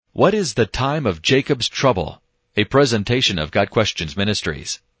What is the time of Jacob's trouble? A presentation of God Questions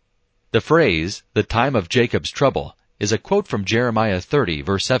Ministries. The phrase, the time of Jacob's trouble, is a quote from Jeremiah 30,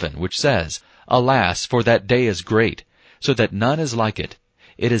 verse 7, which says, "Alas, for that day is great, so that none is like it.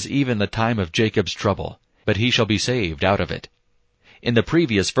 It is even the time of Jacob's trouble, but he shall be saved out of it." In the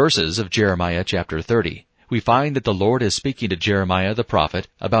previous verses of Jeremiah chapter 30, we find that the Lord is speaking to Jeremiah the prophet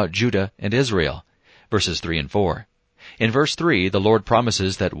about Judah and Israel, verses 3 and 4. In verse 3, the Lord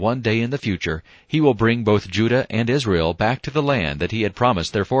promises that one day in the future He will bring both Judah and Israel back to the land that He had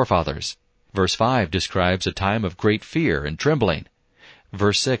promised their forefathers. Verse 5 describes a time of great fear and trembling.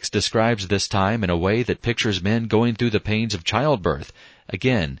 Verse 6 describes this time in a way that pictures men going through the pains of childbirth,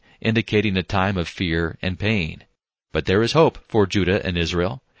 again indicating a time of fear and pain. But there is hope for Judah and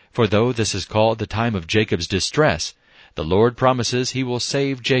Israel, for though this is called the time of Jacob's distress, the Lord promises He will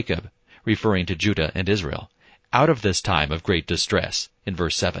save Jacob, referring to Judah and Israel, out of this time of great distress, in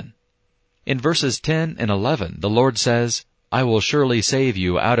verse 7. In verses 10 and 11, the Lord says, "I will surely save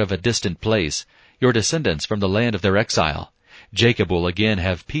you out of a distant place, your descendants from the land of their exile. Jacob will again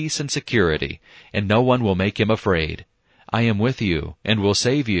have peace and security, and no one will make him afraid. I am with you, and will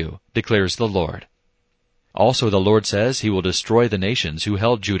save you, declares the Lord." Also the Lord says He will destroy the nations who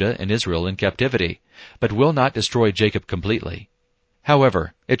held Judah and Israel in captivity, but will not destroy Jacob completely.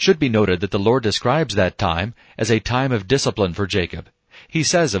 However, it should be noted that the Lord describes that time as a time of discipline for Jacob. He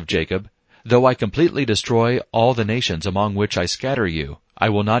says of Jacob, "Though I completely destroy all the nations among which I scatter you, I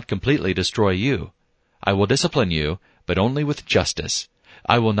will not completely destroy you. I will discipline you, but only with justice.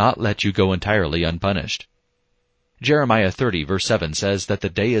 I will not let you go entirely unpunished." Jeremiah 30 verse 7 says that the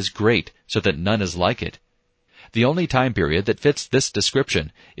day is great, so that none is like it. The only time period that fits this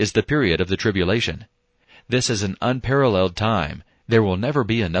description is the period of the tribulation. This is an unparalleled time. There will never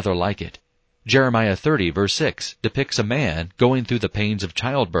be another like it. Jeremiah 30 verse 6 depicts a man going through the pains of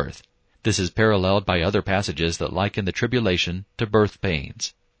childbirth. This is paralleled by other passages that liken the tribulation to birth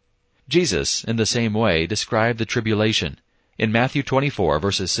pains. Jesus, in the same way, described the tribulation. In Matthew 24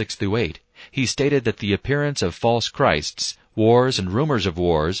 verses 6 through 8, He stated that the appearance of false Christs, wars and rumors of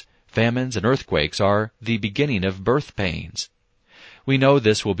wars, famines and earthquakes are the beginning of birth pains. We know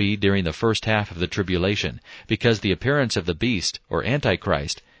this will be during the first half of the tribulation, because the appearance of the beast, or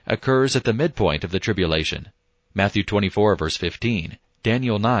Antichrist, occurs at the midpoint of the tribulation. Matthew 24 verse 15,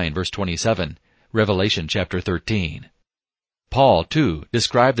 Daniel 9 verse 27, Revelation chapter 13. Paul, too,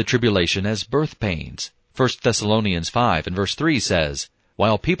 described the tribulation as birth pains. 1 Thessalonians 5 and verse 3 says,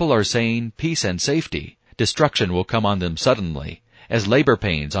 "While people are saying peace and safety, destruction will come on them suddenly, as labor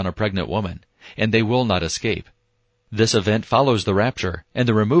pains on a pregnant woman, and they will not escape." This event follows the rapture and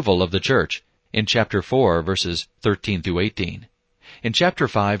the removal of the church in chapter 4 verses 13 through 18. In chapter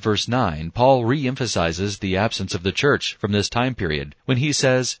 5 verse 9, Paul re-emphasizes the absence of the church from this time period when he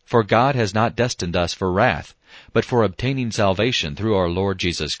says, "For God has not destined us for wrath, but for obtaining salvation through our Lord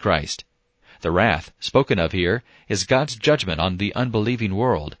Jesus Christ." The wrath spoken of here is God's judgment on the unbelieving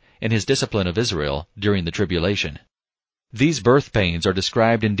world and His discipline of Israel during the tribulation. These birth pains are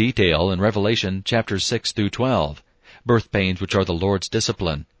described in detail in Revelation chapters 6 through 12, birth pains which are the Lord's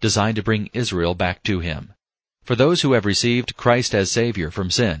discipline, designed to bring Israel back to Him. For those who have received Christ as Savior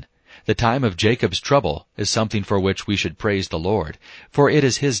from sin, the time of Jacob's trouble is something for which we should praise the Lord, for it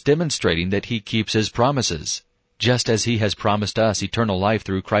is His demonstrating that He keeps His promises. Just as He has promised us eternal life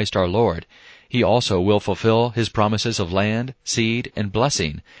through Christ our Lord, He also will fulfill His promises of land, seed, and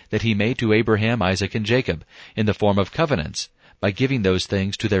blessing that He made to Abraham, Isaac, and Jacob in the form of covenants, by giving those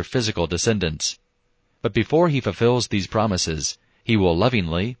things to their physical descendants. But before He fulfills these promises, He will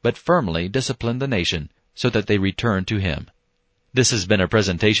lovingly but firmly discipline the nation so that they return to Him. This has been a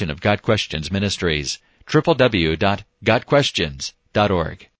presentation of God Questions Ministries, www.godquestions.org.